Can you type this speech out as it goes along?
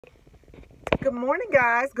Good morning,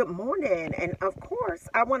 guys. Good morning. And of course,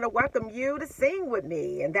 I want to welcome you to sing with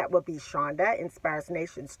me. And that will be Shonda, Inspires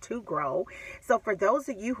Nations to Grow. So for those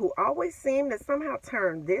of you who always seem to somehow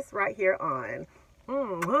turn this right here on,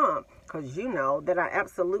 because you know that I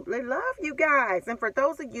absolutely love you guys. And for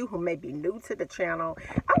those of you who may be new to the channel,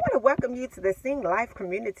 I want to welcome you to the Sing Life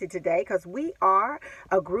community today, because we are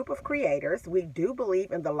a group of creators. We do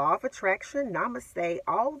believe in the law of attraction, namaste,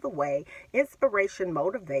 all the way, inspiration,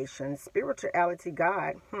 motivation, spirituality,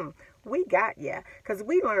 God. We got ya, because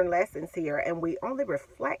we learn lessons here and we only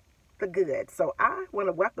reflect the good. So I want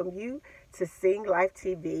to welcome you to Sing Life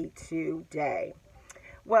TV today.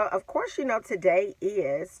 Well, of course, you know, today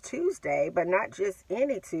is Tuesday, but not just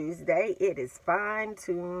any Tuesday. It is Fine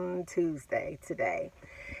Tune Tuesday today.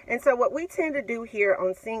 And so what we tend to do here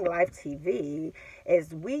on Sing Life TV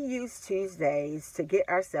is we use Tuesdays to get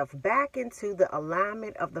ourselves back into the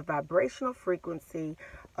alignment of the vibrational frequency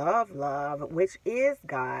of love, which is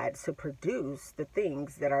God, to produce the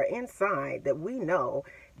things that are inside that we know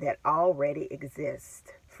that already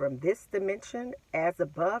exist. From this dimension, as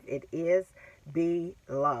above, it is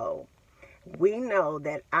below. We know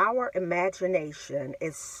that our imagination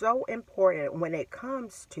is so important when it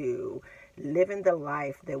comes to living the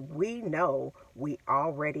life that we know we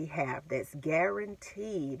already have, that's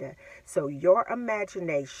guaranteed. So your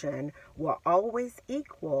imagination will always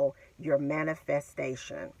equal your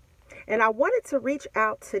manifestation. And I wanted to reach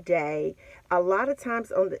out today. A lot of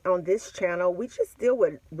times on this channel, we just deal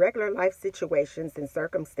with regular life situations and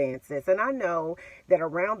circumstances. And I know that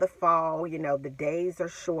around the fall, you know, the days are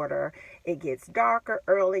shorter. It gets darker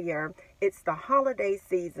earlier. It's the holiday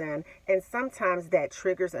season. And sometimes that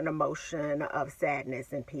triggers an emotion of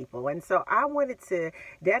sadness in people. And so I wanted to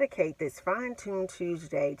dedicate this Fine Tune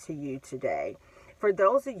Tuesday to you today. For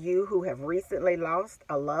those of you who have recently lost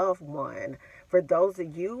a loved one, for those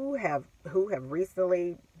of you who have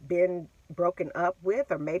recently been broken up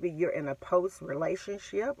with, or maybe you're in a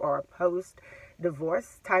post-relationship or a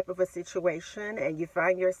post-divorce type of a situation, and you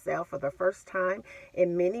find yourself for the first time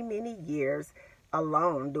in many, many years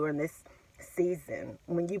alone during this season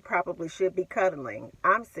when you probably should be cuddling.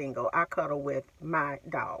 I'm single. I cuddle with my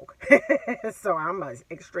dog. So I'm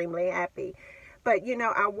extremely happy. But, you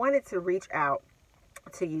know, I wanted to reach out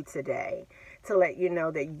to you today to let you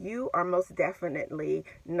know that you are most definitely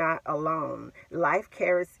not alone. Life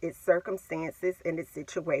carries its circumstances and its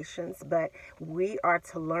situations, but we are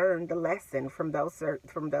to learn the lesson from those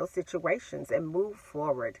situations and move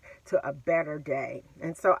forward to a better day.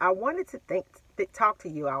 And so I wanted to talk to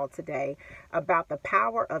you all today about the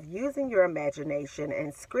power of using your imagination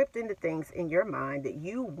and scripting the things in your mind that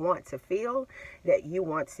you want to feel, that you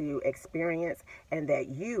want to experience, and that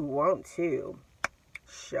you want to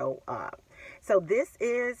show up. So this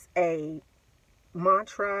is a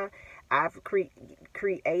mantra. I've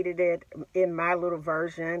created it in my little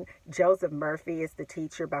version. Joseph Murphy is the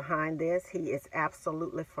teacher behind this. He is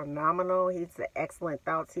absolutely phenomenal. He's an excellent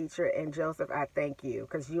thought teacher. And Joseph, I thank you,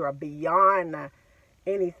 because you are beyond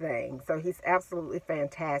anything. So he's absolutely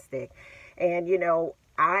fantastic. And, you know,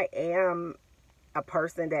 I am a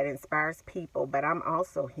person that inspires people, but I'm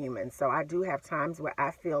also human. So I do have times where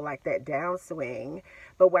I feel like that downswing.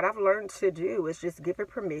 But what I've learned to do is just give it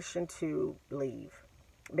permission to leave,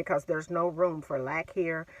 because there's no room for lack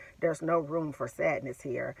here. There's no room for sadness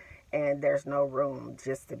here. And there's no room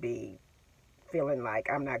just to be feeling like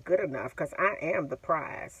I'm not good enough, because I am the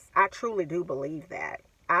prize. I truly do believe that.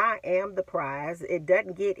 I am the prize. It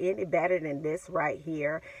doesn't get any better than this right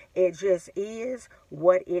here. It just is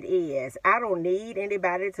what it is. I don't need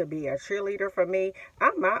anybody to be a cheerleader for me.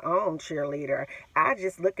 I'm my own cheerleader. I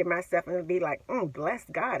just look at myself and be like, bless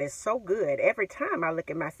God, it's so good. Every time I look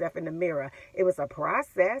at myself in the mirror, it was a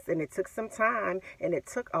process, and it took some time, and it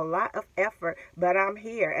took a lot of effort, but I'm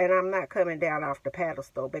here, and I'm not coming down off the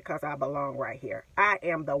pedestal, because I belong right here. I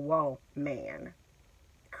am the woman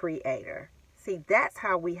creator. See, that's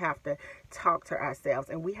how we have to talk to ourselves,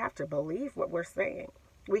 and we have to believe what we're saying.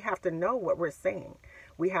 We have to know what we're saying.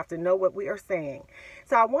 We have to know what we are saying.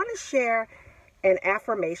 So I want to share an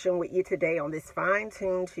affirmation with you today on this Fine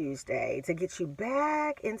Tune Tuesday to get you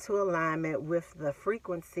back into alignment with the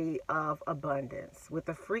frequency of abundance, with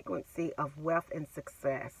the frequency of wealth and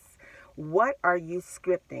success. What are you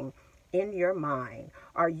scripting in your mind?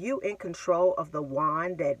 Are you in control of the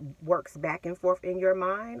wand that works back and forth in your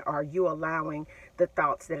mind? Are you allowing the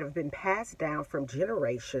thoughts that have been passed down from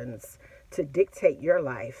generations to dictate your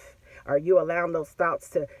life? Are you allowing those thoughts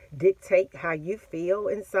to dictate how you feel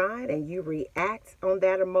inside, and you react on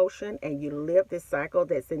that emotion, and you live this cycle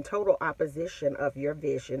that's in total opposition of your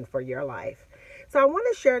vision for your life? So I want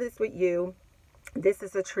to share this with you This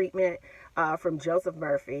is a treatment from Joseph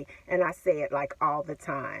Murphy, and I say it like all the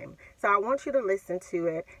time. So I want you to listen to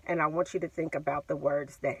it, and I want you to think about the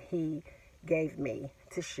words that he gave me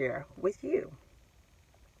to share with you.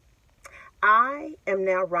 I am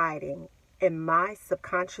now writing in my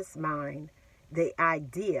subconscious mind the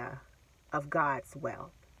idea of God's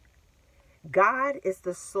wealth. God is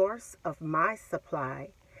the source of my supply,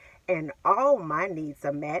 and all my needs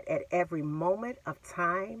are met at every moment of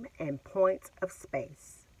time and point of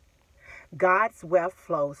space. God's wealth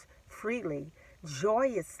flows freely,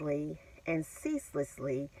 joyously, and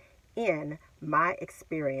ceaselessly in my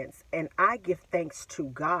experience, and I give thanks to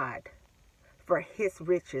God for his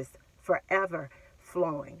riches forever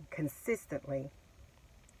flowing consistently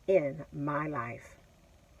in my life.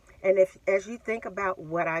 And as you think about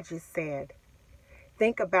what I just said,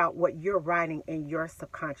 think about what you're writing in your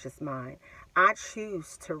subconscious mind. I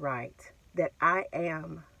choose to write that I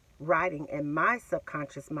am writing in my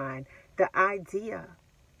subconscious mind the idea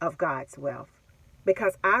of God's wealth,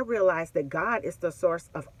 because I realize that God is the source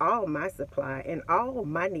of all my supply, and all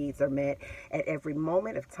my needs are met at every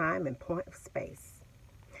moment of time and point of space.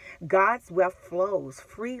 God's wealth flows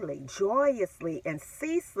freely, joyously, and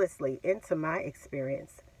ceaselessly into my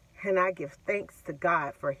experience. And I give thanks to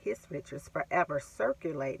God for his riches forever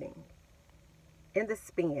circulating in the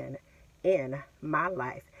spin in my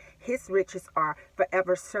life. His riches are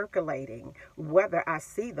forever circulating, whether I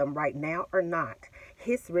see them right now or not.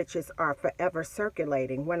 His riches are forever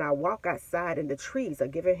circulating when I walk outside and the trees are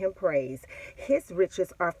giving him praise. His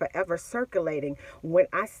riches are forever circulating when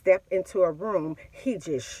I step into a room, he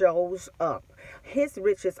just shows up. His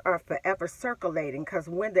riches are forever circulating because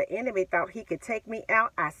when the enemy thought he could take me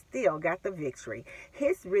out, I still got the victory.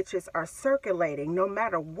 His riches are circulating no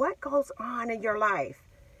matter what goes on in your life.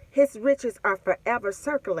 His riches are forever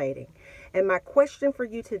circulating. And my question for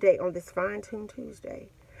you today on this Fine-Tune Tuesday,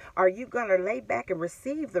 are you going to lay back and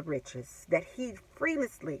receive the riches that he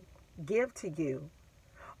freely give to you?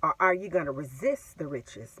 Or are you going to resist the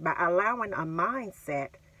riches by allowing a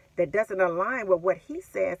mindset that doesn't align with what he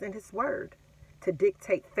says in his word to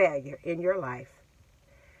dictate failure in your life?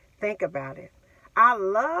 Think about it. I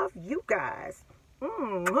love you guys.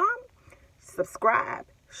 Subscribe,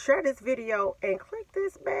 share this video, and click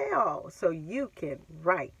this bell so you can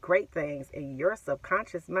write great things in your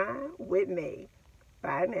subconscious mind with me.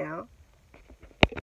 Bye now.